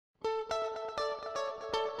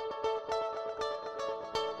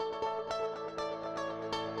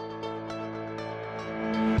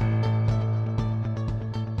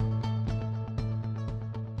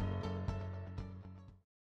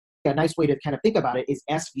a nice way to kind of think about it is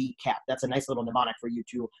SV cap. That's a nice little mnemonic for you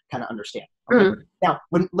to kind of understand. Okay? Now,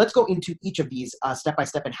 let's go into each of these step by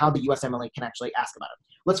step and how the USMLE can actually ask about it.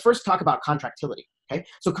 Let's first talk about contractility. Okay,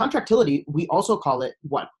 so contractility, we also call it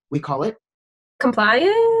what? We call it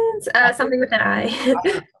compliance, something with an I.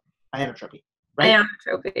 Ionotropy, right?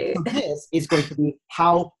 Ionotropy. So this is going to be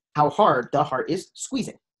how hard the heart is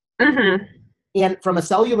squeezing. And from a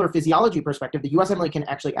cellular physiology perspective, the USMLE can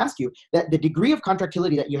actually ask you that the degree of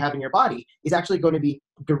contractility that you have in your body is actually going to be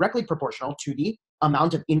directly proportional to the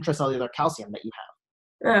amount of intracellular calcium that you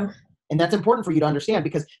have. And that's important for you to understand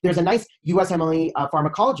because there's a nice USMLE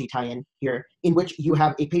pharmacology tie-in here in which you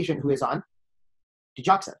have a patient who is on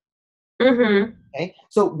digoxin. Okay,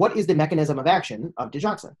 so what is the mechanism of action of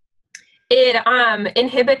digoxin? It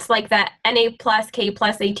inhibits like that Na plus K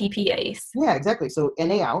plus ATPase. Yeah, exactly. So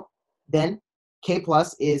Na out, then K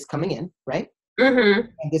plus is coming in, right? And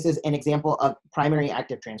this is an example of primary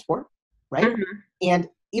active transport, right? And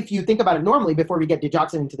if you think about it normally, before we get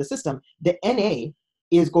digoxin into the system, the Na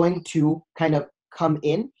is going to kind of come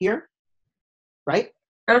in here, right?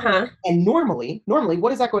 And normally,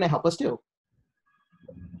 what is that going to help us do?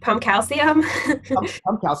 Pump calcium.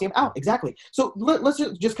 pump calcium out, exactly. So let's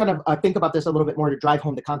just kind of think about this a little bit more to drive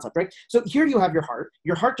home the concept, right? So here you have your heart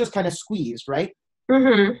just kind of squeezed, right?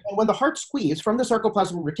 And when the heart squeezed from the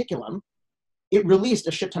sarcoplasmic reticulum, it released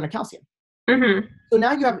a shit ton of calcium. So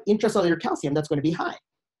now you have intracellular calcium that's going to be high.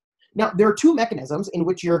 Now, there are two mechanisms in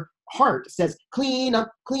which your heart says, clean up,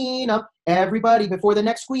 everybody before the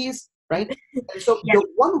next squeeze, right? And so the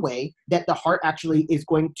one way that the heart actually is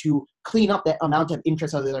going to clean up that amount of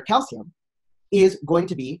intracellular calcium is going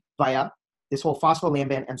to be via this whole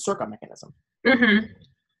phospholamban and SERCA mechanism.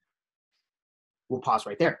 We'll pause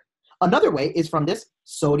right there. Another way is from this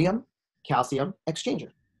sodium-calcium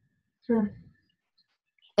exchanger.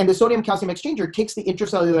 And the sodium-calcium exchanger takes the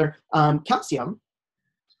intracellular calcium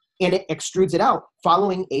and it extrudes it out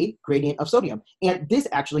following a gradient of sodium. And this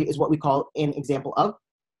actually is what we call an example of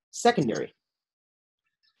secondary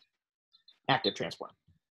active transport.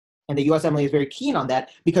 And the USMLE is very keen on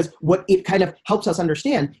that because what it kind of helps us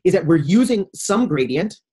understand is that we're using some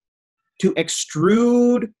gradient to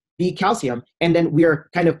extrude the calcium, and then we're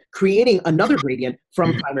kind of creating another gradient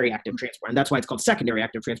from primary active transport. And that's why it's called secondary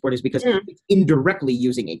active transport, is because it's indirectly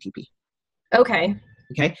using ATP. Okay.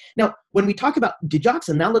 Now, when we talk about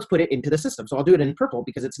digoxin, now let's put it into the system. So I'll do it in purple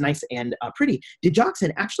because it's nice and pretty.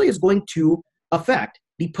 Digoxin actually is going to affect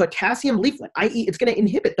the potassium leaflet, i.e. it's going to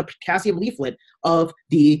inhibit the potassium leaflet of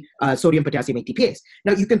the sodium-potassium ATPase.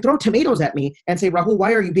 Now, you can throw tomatoes at me and say, Rahul,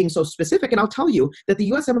 why are you being so specific? And I'll tell you that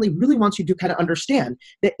the USMLE really wants you to kind of understand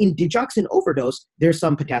that in digoxin overdose, there's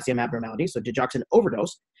some potassium abnormality, so digoxin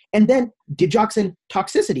overdose, and then digoxin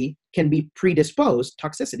toxicity can be predisposed,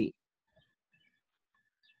 toxicity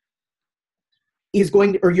is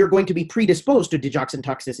going to, or you're going to be predisposed to digoxin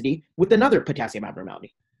toxicity with another potassium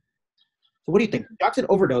abnormality. So what do you think? Digoxin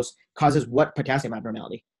overdose causes what potassium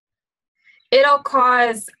abnormality? It'll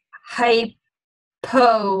cause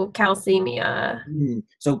hypocalcemia.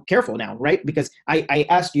 So careful now, right? Because I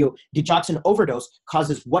asked you, digoxin overdose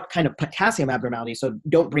causes what kind of potassium abnormality? So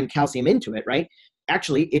don't bring calcium into it, right?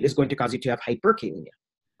 Actually, it is going to cause you to have hyperkalemia.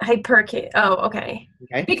 Oh, okay.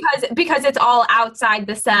 Because it's all outside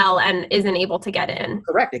the cell and isn't able to get in.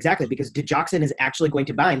 Correct, exactly, because digoxin is actually going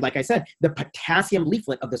to bind, like I said, the potassium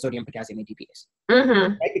leaflet of the sodium-potassium ATPase.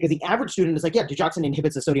 Right? Because the average student is like, yeah, digoxin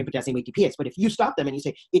inhibits the sodium-potassium ATPase, but if you stop them and you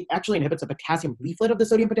say it actually inhibits the potassium leaflet of the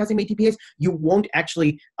sodium-potassium ATPase, you won't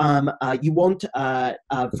actually,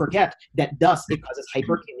 forget that thus it causes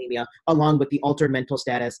hyperkalemia along with the altered mental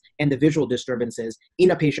status and the visual disturbances in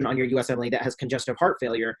a patient on your USMLE that has congestive heart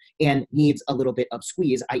failure and needs a little bit of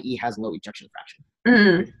squeeze, i.e. has low ejection fraction.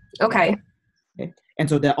 Okay. And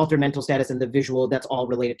so the altered mental status and the visual, that's all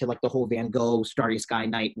related to like the whole Van Gogh, Starry Sky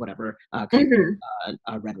Night, whatever kind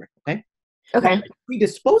of rhetoric, okay? Okay. What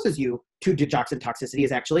predisposes you to digoxin toxicity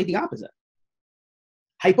is actually the opposite.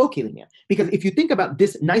 Hypokalemia. Because if you think about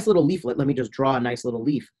this nice little leaflet, let me just draw a nice little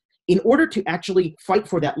leaf. In order to actually fight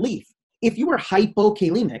for that leaf, if you were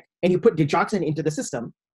hypokalemic and you put digoxin into the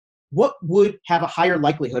system, what would have a higher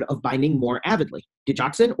likelihood of binding more avidly?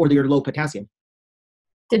 Digoxin or your low potassium?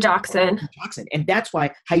 Digoxin. Digoxin. And that's why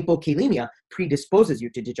hypokalemia predisposes you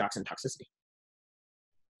to digoxin toxicity.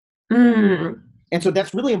 And so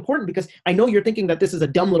that's really important because I know you're thinking that this is a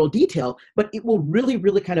dumb little detail, but it will really,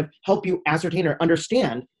 really kind of help you ascertain or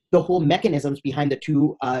understand the whole mechanisms behind the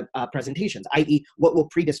two presentations, i.e. what will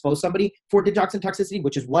predispose somebody for digoxin toxicity,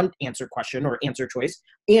 which is one answer question or answer choice,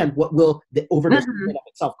 and what will the overdose in of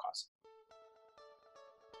itself cause.